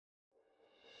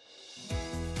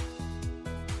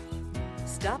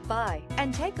Stop by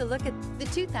and take a look at the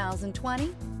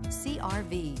 2020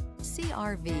 CR-V.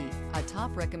 CR-V, a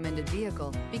top recommended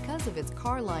vehicle because of its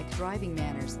car-like driving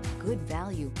manners, good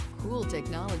value, cool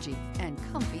technology, and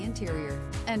comfy interior,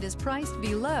 and is priced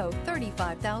below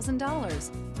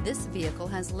 $35,000. This vehicle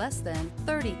has less than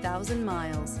 30,000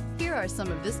 miles. Here are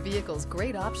some of this vehicle's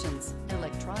great options: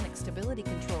 electronic stability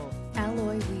control,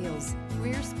 alloy wheels,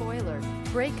 rear spoiler,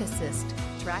 brake assist,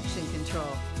 traction control,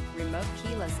 remote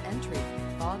keyless entry,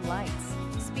 fog lights,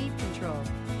 speed control,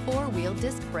 four-wheel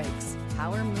disc brakes,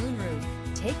 power moonroof.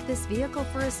 Take this vehicle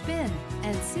for a spin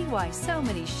and see why so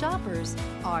many shoppers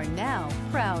are now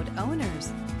proud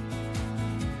owners.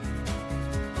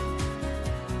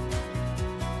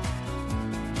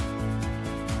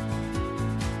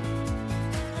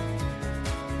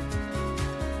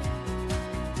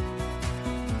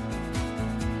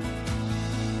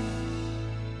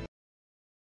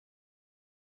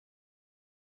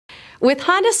 With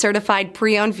Honda certified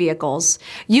pre-owned vehicles,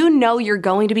 you know you're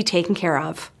going to be taken care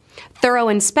of. Thorough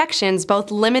inspections,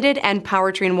 both limited and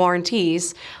powertrain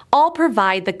warranties, all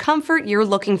provide the comfort you're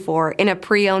looking for in a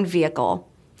pre-owned vehicle.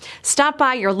 Stop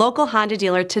by your local Honda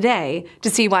dealer today to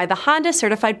see why the Honda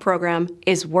certified program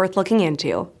is worth looking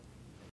into.